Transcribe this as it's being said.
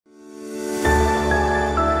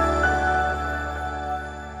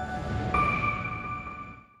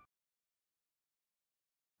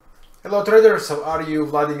Hello traders, how are you?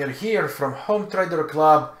 Vladimir here from Home Trader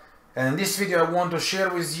Club, and in this video I want to share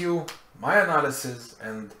with you my analysis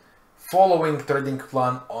and following trading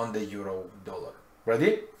plan on the euro dollar.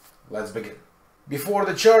 Ready? Let's begin. Before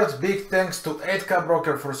the chart, big thanks to 8K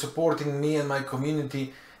Broker for supporting me and my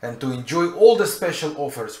community, and to enjoy all the special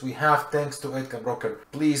offers we have thanks to 8K Broker,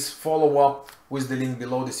 please follow up with the link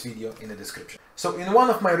below this video in the description. So in one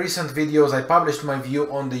of my recent videos I published my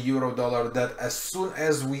view on the euro dollar that as soon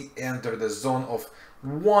as we enter the zone of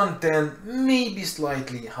 110, maybe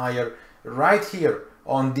slightly higher, right here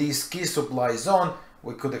on this key supply zone,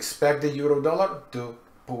 we could expect the euro dollar to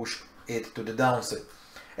push it to the downside.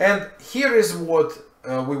 And here is what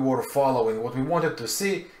we were following. What we wanted to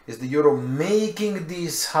see is the euro making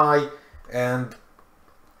this high and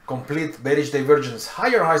complete bearish divergence.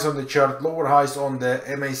 Higher highs on the chart, lower highs on the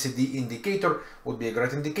MACD indicator would be a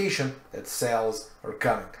great indication that sales are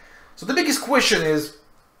coming. So the biggest question is,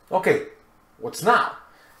 okay, what's now?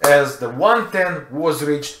 As the 110 was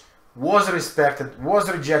reached, was respected,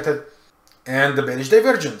 was rejected, and the bearish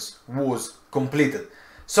divergence was completed.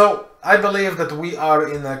 So I believe that we are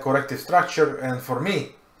in a corrective structure, and for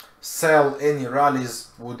me, sell any rallies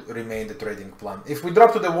would remain the trading plan. If we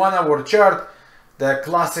drop to the 1 hour chart, the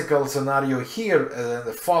classical scenario here,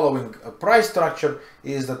 the following price structure,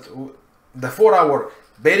 is that the 4 hour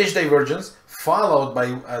bearish divergence followed by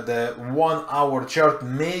the 1 hour chart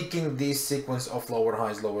making this sequence of lower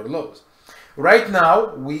highs, lower lows. Right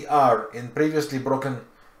now we are in previously broken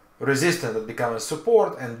resistance that becomes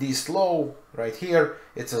support, and this low right here,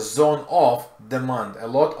 it's a zone of demand. A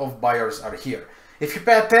lot of buyers are here. If you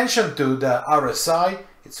pay attention to the RSI,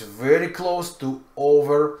 it's very close to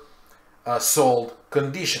oversold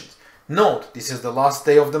conditions. Note, this is the last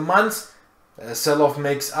day of the month. Sell-off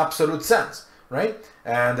makes absolute sense, right?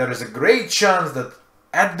 And there is a great chance that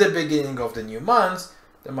at the beginning of the new month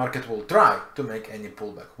the market will try to make any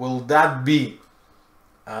pullback. Will that be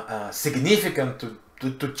significant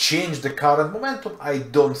to change the current momentum? I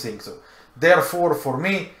don't think so. Therefore, for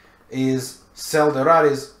me, is sell the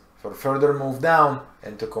rallies for further move down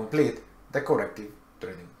and to complete the corrective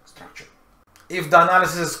trading structure. If the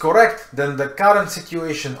analysis is correct, then the current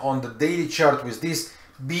situation on the daily chart with this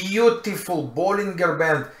beautiful Bollinger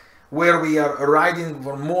Band, where we are riding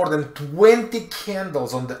for more than 20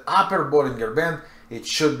 candles on the upper Bollinger Band, it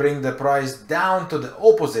should bring the price down to the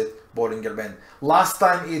opposite Bollinger Band. Last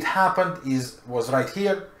time it happened was right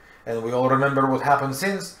here, and we all remember what happened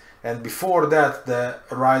since. And before that, the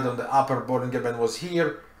ride on the upper Bollinger Band was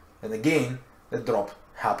here, and again the drop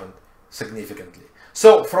happened significantly.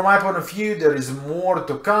 So from my point of view, there is more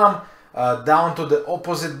to come, down to the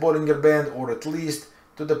opposite Bollinger Band, or at least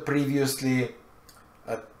to the previously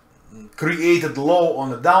created low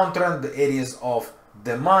on the downtrend, the areas of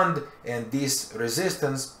demand and this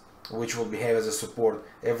resistance, which will behave as a support.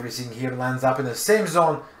 Everything here lands up in the same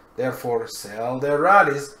zone. Therefore, sell the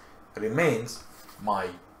rallies remains my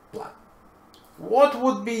plan. What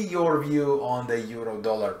would be your view on the euro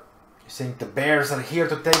dollar? You think the bears are here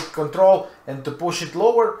to take control and to push it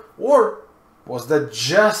lower, or was that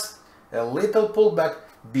just a little pullback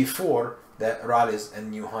before the rallies and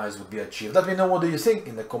new highs would be achieved? Let me know what do you think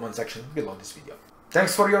in the comment section below this video.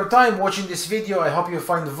 Thanks for your time watching this video. I hope you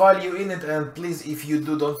find value in it, and please, if you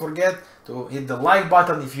do, don't forget to hit the like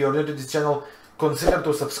button. If you're new to this channel, consider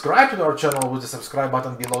to subscribe to our channel with the subscribe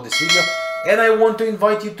button below this video. And I want to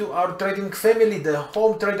invite you to our trading family, the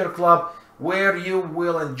Home Trader Club, where you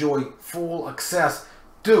will enjoy full access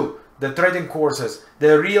to the trading courses,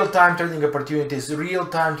 the real-time trading opportunities,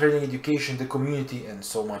 real-time trading education, the community, and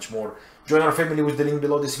so much more. Join our family with the link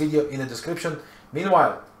below this video in the description.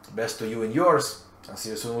 Meanwhile, best to you and yours. I'll see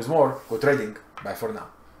you soon with more. Good trading. Bye for now.